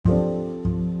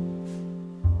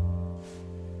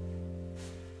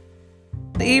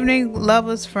Good evening,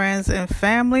 lovers, friends, and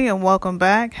family, and welcome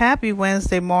back. Happy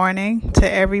Wednesday morning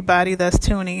to everybody that's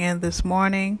tuning in this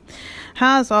morning.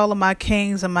 How's all of my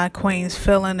kings and my queens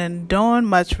feeling and doing?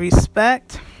 Much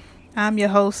respect. I'm your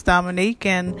host, Dominique,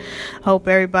 and hope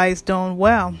everybody's doing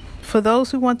well. For those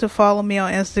who want to follow me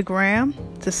on Instagram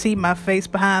to see my face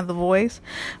behind the voice,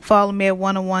 follow me at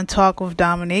One-on-One Talk with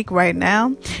Dominique right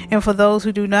now. And for those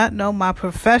who do not know my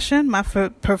profession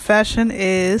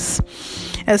is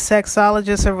a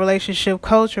sexologist, a relationship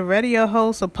coach, a radio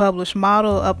host, a published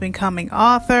model, up-and-coming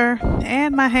author,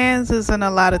 and my hands is in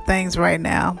a lot of things right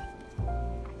now.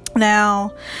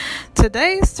 Now,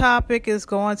 today's topic is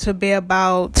going to be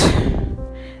about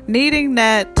needing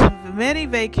that mini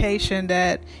vacation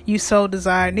that you so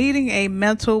desire, needing a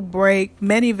mental break,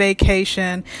 mini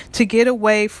vacation to get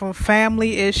away from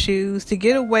family issues, to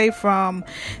get away from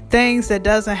things that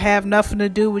doesn't have nothing to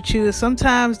do with you.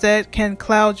 Sometimes that can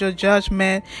cloud your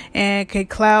judgment and can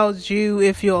cloud you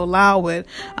if you allow it.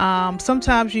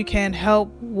 Sometimes you can help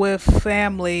with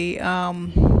family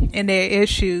and their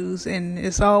issues, and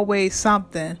it's always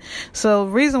something. So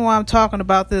the reason why I'm talking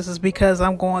about this is because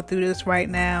I'm going through this right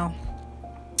now.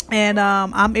 And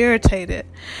I'm irritated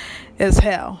as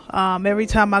hell. Every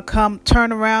time I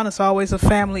turn around, it's always a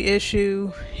family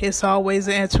issue. It's always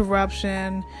an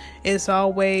interruption. It's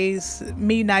always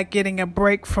me not getting a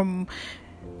break from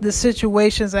the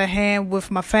situations at hand with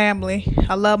my family.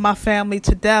 I love my family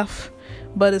to death,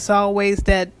 but it's always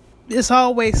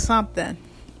something.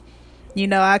 You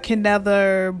know, I can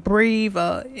never breathe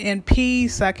in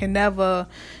peace. I can never,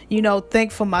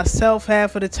 think for myself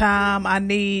half of the time. I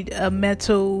need a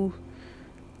mental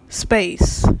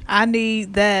space. I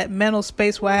need that mental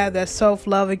space where I have that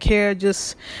self-love and care.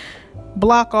 Just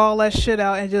block all that shit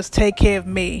out and just take care of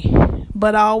me.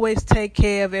 But I always take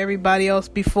care of everybody else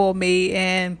before me.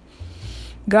 And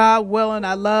God willing,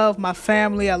 I love my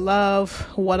family. I love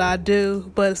what I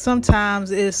do, but sometimes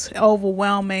it's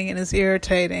overwhelming and it's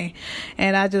irritating.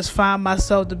 And I just find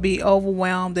myself to be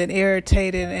overwhelmed and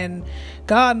irritated. And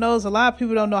God knows a lot of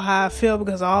people don't know how I feel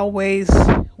because I always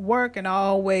work and I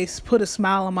always put a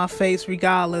smile on my face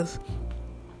regardless.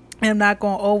 I'm not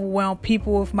going to overwhelm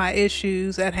people with my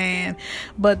issues at hand.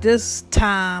 But this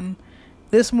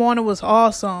morning was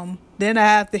awesome. Then I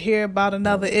have to hear about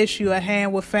another issue at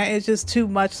hand with family. It's just too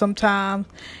much sometimes.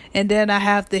 And then I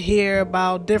have to hear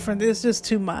about it's just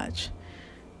too much.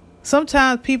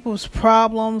 Sometimes people's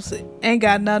problems ain't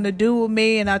got nothing to do with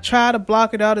me, and I try to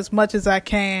block it out as much as I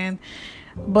can.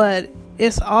 But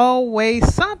it's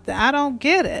always something. I don't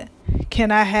get it. Can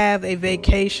I have a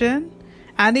vacation?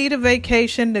 I need a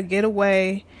vacation to get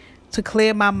away, to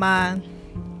clear my mind,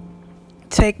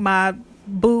 take my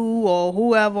boo or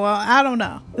whoever, I don't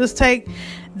know. Just take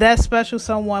that special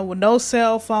someone with no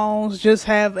cell phones. Just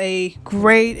have a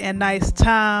great and nice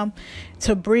time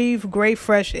to breathe great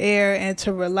fresh air and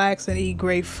to relax and eat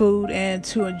great food and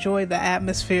to enjoy the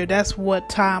atmosphere. That's what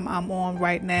time I'm on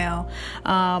right now.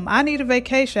 I need a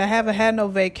vacation. I haven't had no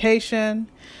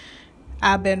vacation.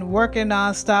 I've been working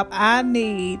nonstop. I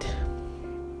need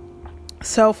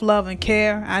self-love and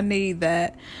care. I need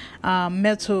that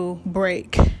mental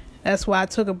break. That's why I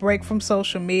took a break from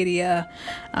social media,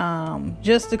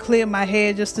 just to clear my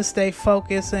head, just to stay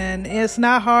focused. And it's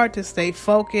not hard to stay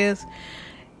focused,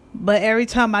 but every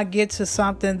time I get to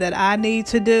something that I need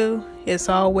to do, it's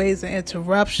always an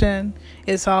interruption.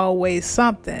 It's always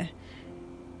something.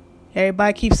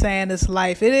 Everybody keeps saying it's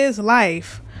life. It is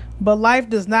life, but life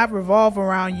does not revolve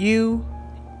around you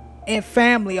and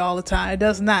family all the time. It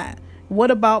does not.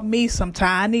 What about me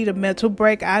sometimes? I need a mental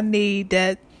break. I need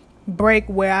that break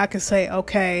where I can say,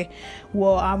 okay,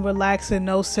 well, I'm relaxing,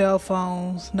 no cell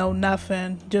phones, no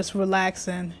nothing, just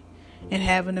relaxing and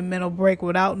having a mental break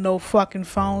without no fucking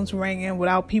phones ringing,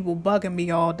 without people bugging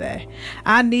me all day.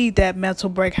 I need that mental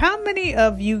break. How many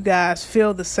of you guys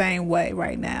feel the same way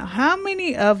right now? How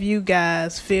many of you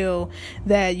guys feel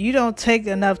that you don't take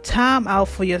enough time out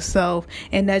for yourself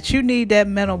and that you need that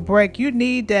mental break? You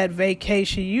need that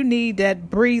vacation. You need that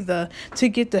breather to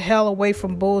get the hell away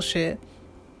from bullshit.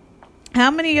 How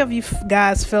many of you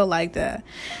guys feel like that?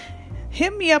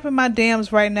 Hit me up in my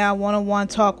DMs right now. One-on-One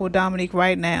Talk with Dominique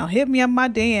right now. Hit me up in my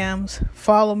DMs.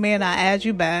 Follow me and I add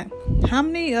you back. How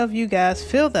many of you guys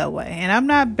feel that way? And I'm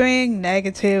not being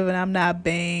negative and I'm not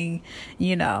being,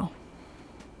 negative.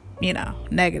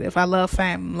 I love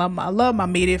family. I love my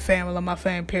immediate family. I love my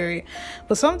family, period.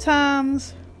 But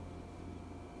sometimes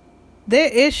their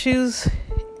issues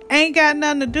ain't got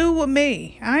nothing to do with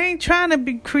me. I ain't trying to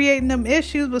be creating them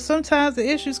issues, but sometimes the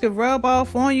issues can rub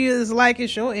off on you. It's like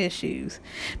it's your issues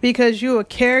because you're a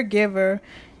caregiver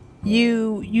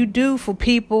you do for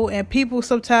people, and people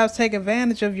sometimes take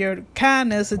advantage of your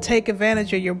kindness and take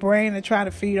advantage of your brain and try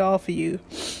to feed off of you.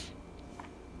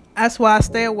 That's why I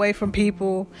stay away from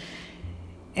people,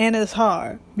 and it's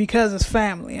hard because it's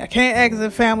family. I can't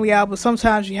exit family out, but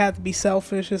sometimes you have to be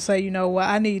selfish and say, you know what,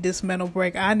 I need this mental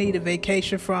break. I need a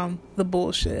vacation from the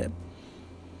bullshit.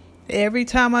 Every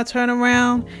time I turn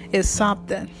around, it's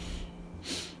something.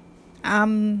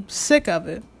 I'm sick of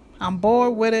it. I'm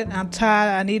bored with it. I'm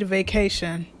tired. I need a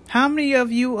vacation. How many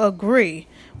of you agree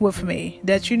with me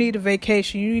that you need a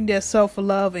vacation? You need that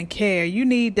self-love and care. You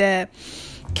need that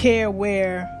care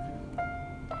where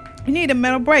you need a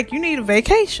mental break. You need a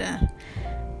vacation.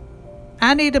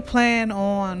 I need to plan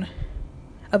on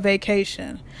a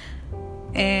vacation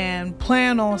and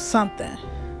plan on something,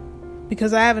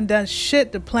 because I haven't done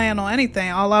shit to plan on anything.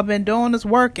 All I've been doing is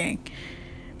working.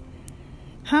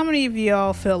 How many of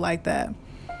y'all feel like that?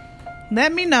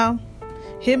 Let me know.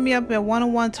 Hit me up at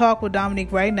one-on-one talk with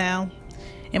Dominique right now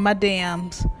in my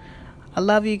DMs. I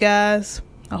love you guys.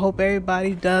 I hope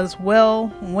everybody does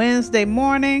well Wednesday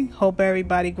morning. Hope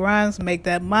everybody grinds, make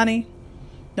that money.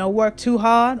 Don't work too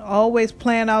hard. Always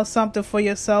plan out something for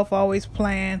yourself. Always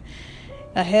plan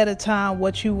ahead of time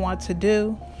what you want to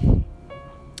do.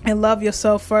 And love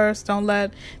yourself first. Don't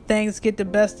let things get the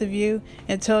best of you.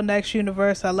 Until next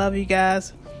universe, I love you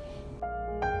guys.